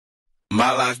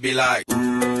My life be like, yeah.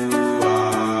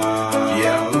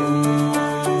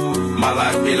 My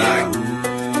life be like,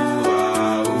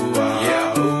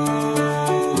 yeah.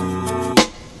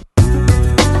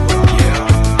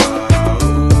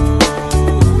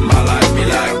 My life be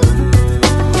like,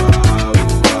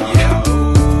 yeah.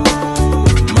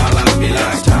 My life be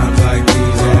like, times like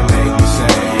these that make me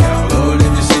say, yeah. Lord, if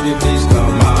you see me, please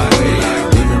come my way.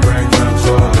 Like, leaving breadcrumbs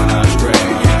all when I stray.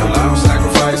 Yeah, well, I'm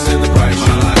sacrificing the price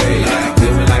you pay. Like,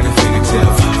 living like a fingertip.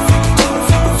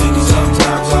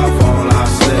 Sometimes I fall, I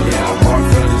slip. Yeah, I'm more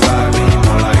feelings, I be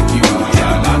more like you.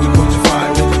 Yeah, not to put you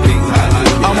fire with the things I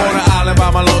like. I'm on an island by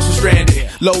my lonesome stranded.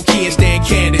 Low key and staying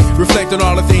candid. Reflect on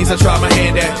all the things I try my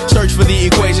hand at. Search for the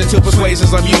equation to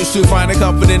persuasions I'm used to. Finding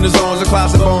comfort in the zones of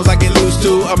clouds and bones I get loose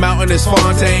to. A mountain is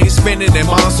Fontaine. Spinning in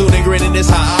monsoon and grinning this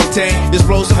high octane.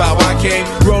 Explosive how I came.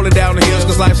 Rolling down the hills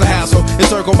cause life's a hassle.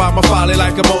 Encircled by my folly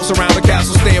like a moat around the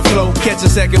castle. Stay afloat. Catch a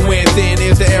second wind thin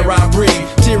is the air I breathe.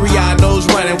 Teary-eyed nose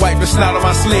running. Wipe the snot on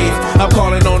my sleeve. I'm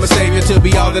calling on the Savior to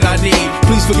be all that I need.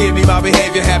 Please forgive me my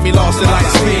behavior. Had me lost in light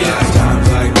speed. Times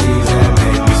like these that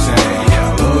make me say, yeah.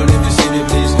 Lord, if you see me,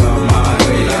 please come my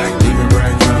way. Like, leaving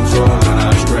breadcrumbs all when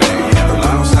I stray. Yeah, well,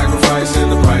 I'm sacrificing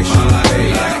the price you pay.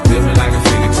 Like, living like a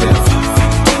fingertip.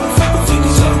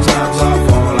 Sometimes I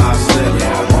fall, I slip.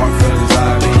 Yeah, more feelings,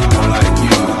 I be more like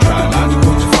you. Try not to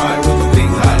put you fire with the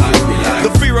things I like.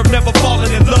 The fear of never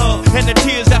falling in love, and the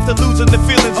tears after losing the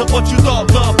feelings of what you thought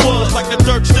love was. Like the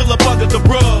dirt still up under the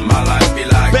rug. My life be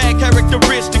like, bad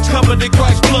characteristics covered in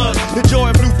Christ's blood. The joy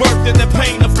of new birth and the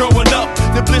pain of growing up.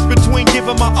 The bliss between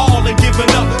giving my all and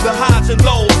giving up. The highs and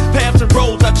lows, paths and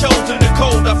roads I chose. In the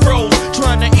cold I froze,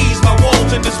 trying to ease my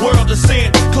woes in this world of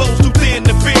sin. Close too thin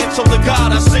to fit, so the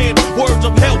God I send words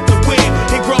of help to win.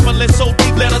 And grumbling so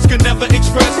deep letters can never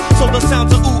express. So the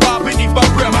sounds of ooh ah beneath my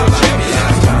breath. my life be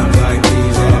like, times like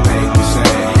these that make me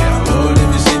say, yeah. Lord,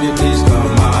 if you see me, please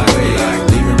come my way. Like,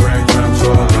 leaving breadcrumbs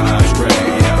all when I stray.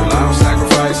 Yeah, well, I'm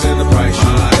sacrificing the price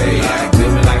you pay. Like,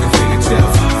 living like a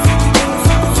fingertip.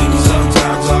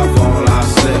 Sometimes I fall, I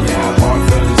slip. Yeah, more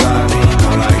feelings, I be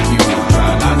more like you.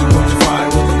 Try not to put you fire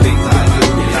with the things I do.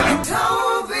 Yeah.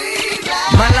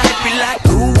 My life be like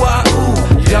ooh ah ooh,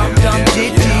 dum dum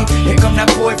ditty. Here come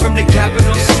that boy from the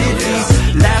capital city.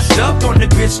 Last up on the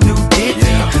grits, new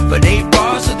ditty. But 8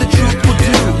 bars of the truth will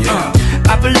do.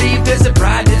 I believe there's a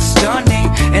bride that's stunning,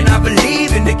 and I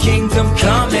believe in the kingdom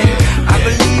coming. I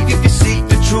believe if you seek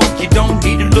the truth, you don't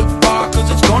need to look far, cause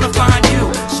it's gonna find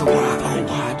you. So why, oh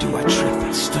why do I trip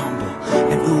and stumble?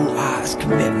 And ooh ah's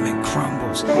commitment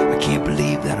crumbles. I can't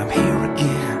believe that I'm here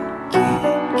again.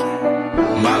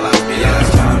 My life be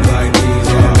like, times like these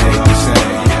that make me say,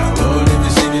 yeah. Lord, if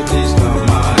you see me, please come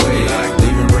my way. Like,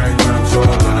 leaving breadcrumbs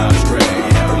all when I stray.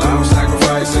 Yeah, well, I'm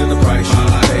sacrificing the price you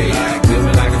pay. Like,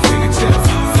 living like a fingertip.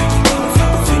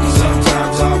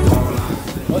 Sometimes I fall.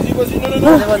 Vas-y, vas-y, non, non, non.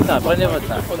 Prenez votre temps, prenez votre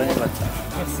temps, prenez votre temps.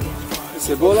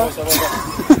 C'est beau là?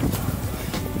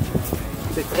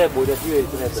 C'est très beau, le vue est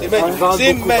très beau. C'est magnifique.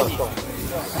 C'est magnifique.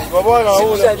 On va voir en Si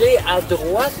haut vous là. allez à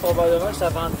droite, probablement ça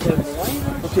vendrait moins.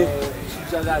 Ok. Si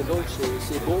vous allez à gauche,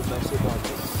 c'est beau, mais c'est bon.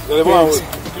 Vous allez voir en haut.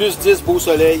 Plus 10, beau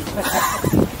soleil.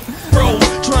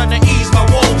 Trying to ease my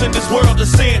woes in this world of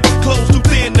sin. Close too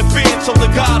thin to fit, so the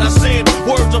God I send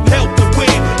words of help to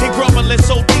win. And grumbling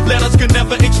so deep letters can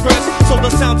never express. So the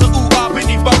sounds of ooh ah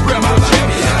beneath my breath. My life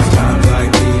be like, times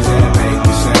like these that make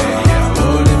me say, yeah.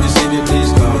 Lord, if you see me,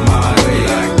 please come my way.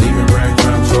 Like, leaving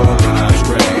breadcrumbs all when I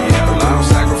stray. Yeah, well, I'm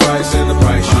sacrificing the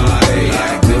price you pay.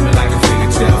 Like, living like a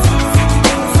fingertip.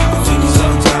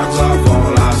 Sometimes I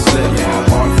fall, I slip. Yeah,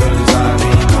 more feelings, I be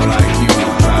more like you.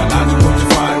 Try not to put you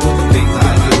fire with the things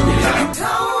I do. Yeah.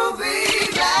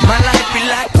 My life be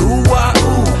like ooh ah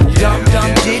ooh, dum dum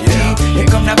ditty. Here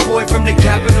come that boy from the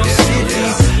capital city.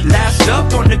 Last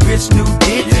up on the grits, new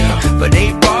ditty. But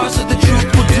 8 bars of the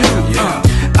truth will do.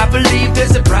 I believe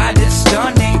there's a bride that's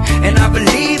stunning, and I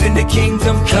believe in the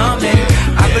kingdom coming.